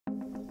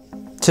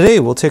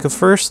Today we'll take a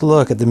first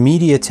look at the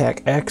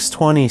MediaTek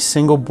X20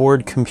 single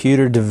board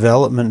computer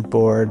development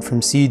board from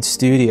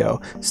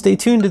SeedStudio. Stay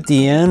tuned at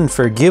the end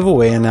for a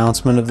giveaway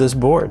announcement of this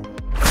board.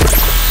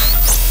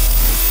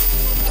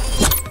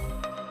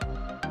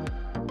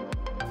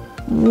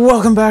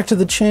 Welcome back to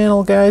the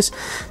channel, guys.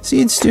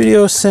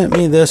 SeedStudio sent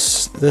me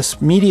this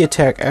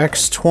MediaTek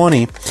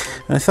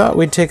X20 and I thought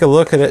we'd take a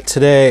look at it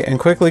today and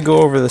quickly go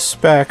over the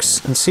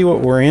specs and see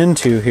what we're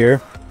into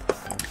here.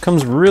 It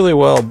comes really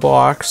well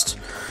boxed.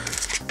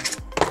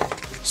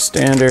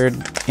 Standard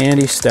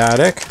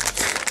anti-static.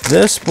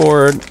 This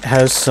board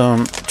has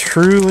some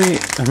truly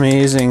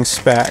amazing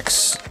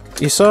specs.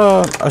 You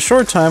saw a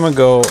short time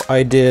ago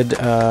I did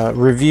a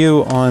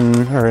review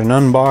on, or an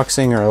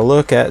unboxing or a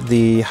look at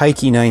the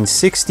HiKey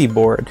 960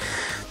 board.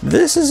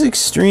 This is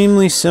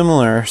extremely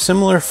similar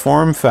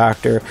form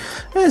factor,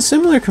 and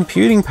similar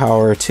computing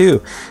power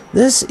too.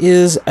 This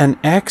is an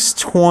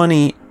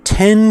X20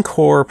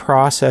 10-core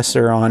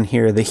processor on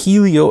here, the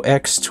Helio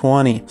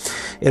X20.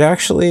 It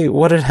actually,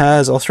 what it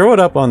has, I'll throw it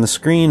up on the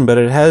screen, but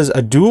it has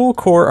a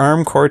dual-core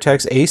ARM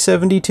Cortex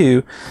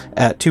A72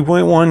 at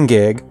 2.1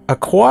 gig, a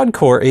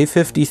quad-core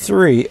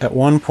A53 at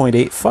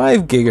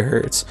 1.85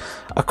 gigahertz,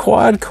 a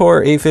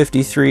quad-core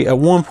A53 at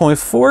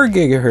 1.4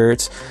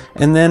 gigahertz,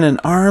 and then an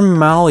ARM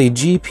Mali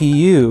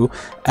GPU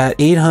at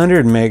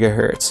 800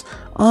 megahertz.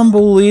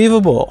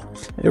 Unbelievable!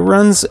 It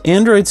runs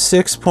Android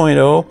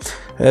 6.0.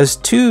 It has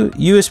two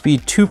USB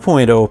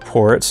 2.0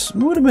 ports. It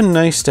would have been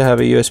nice to have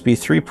a USB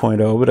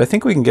 3.0, but I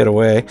think we can get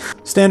away.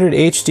 Standard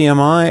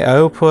HDMI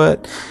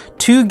output,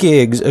 2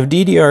 gigs of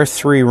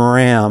DDR3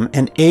 RAM,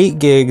 and 8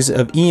 gigs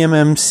of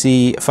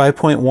eMMC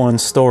 5.1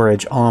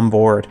 storage on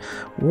board.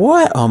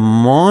 What a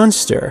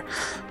monster!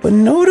 But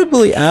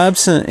notably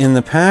absent in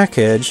the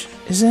package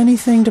is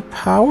anything to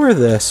power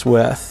this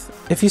with.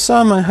 If you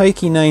saw my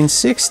HiKey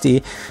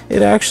 960,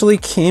 it actually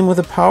came with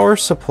a power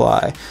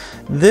supply.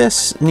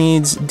 This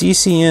needs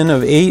DC in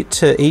of 8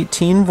 to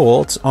 18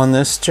 volts on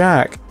this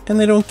jack, and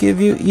they don't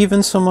give you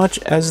even so much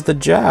as the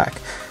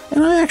jack.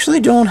 And I actually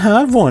don't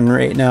have one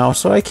right now,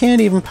 so I can't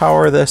even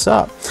power this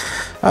up.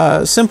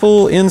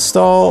 Simple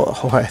install,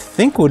 I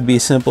think would be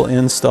simple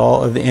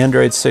install of the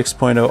Android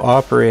 6.0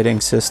 operating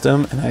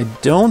system, and I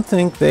don't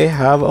think they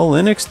have a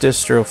Linux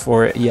distro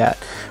for it yet,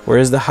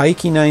 whereas the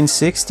HiKey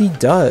 960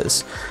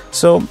 does.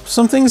 So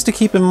some things to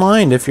keep in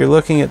mind if you're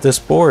looking at this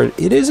board.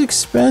 It is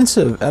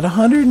expensive at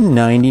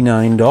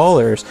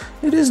 $199.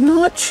 It is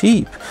not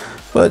cheap,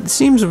 but it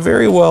seems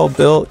very well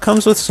built.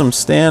 Comes with some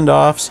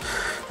standoffs.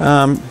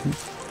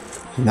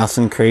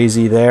 Nothing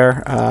crazy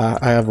there.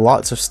 I have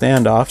lots of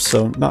standoffs,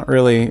 so not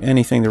really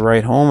anything to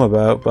write home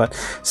about, but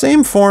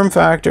same form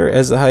factor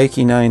as the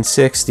HiKey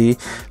 960.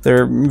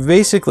 They're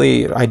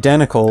basically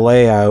identical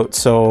layout,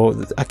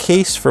 so a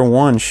case for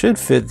one should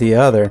fit the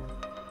other.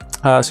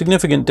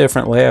 Significant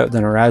different layout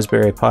than a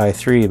Raspberry Pi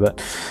 3,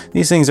 but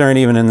these things aren't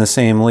even in the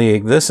same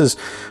league. This is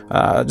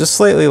just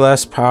slightly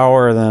less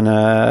power than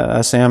a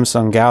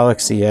Samsung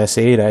Galaxy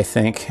S8, I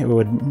think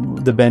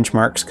would the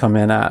benchmarks come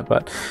in at,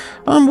 but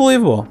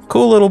unbelievable.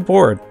 Cool little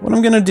board. What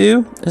I'm going to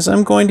do is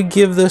I'm going to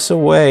give this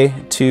away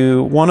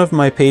to one of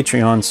my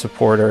Patreon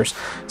supporters.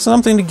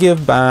 Something to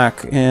give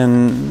back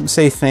and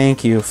say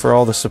thank you for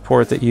all the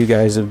support that you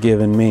guys have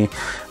given me.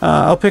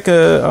 I'll pick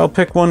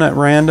one at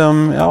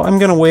random. I'm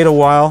going to wait a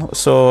while.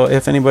 So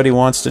if anybody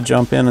wants to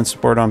jump in and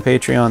support on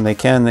Patreon, they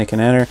can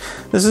enter.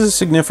 This is a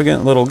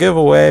significant little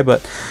giveaway,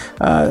 but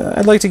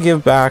I'd like to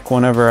give back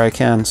whenever I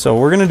can. So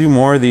we're going to do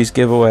more of these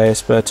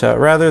giveaways, but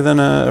rather than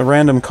a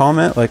random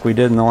comment like we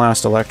did in the last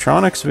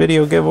electronics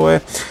video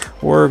giveaway,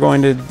 we're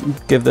going to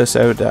give this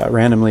out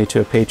randomly to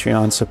a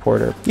Patreon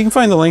supporter. You can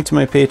find the link to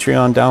my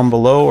Patreon down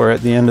below or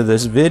at the end of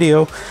this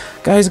video.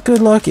 Guys,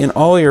 good luck in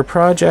all your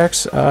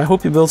projects. I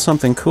hope you build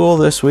something cool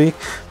this week.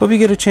 Hope you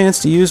get a chance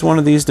to use one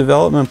of these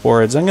development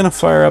boards. I'm going to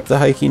fire up the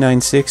HiKey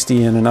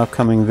 960 in an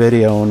upcoming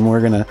video, and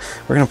we're gonna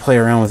play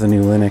around with a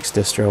new Linux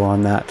distro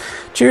on that.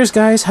 Cheers,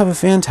 guys. Have a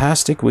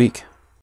fantastic week.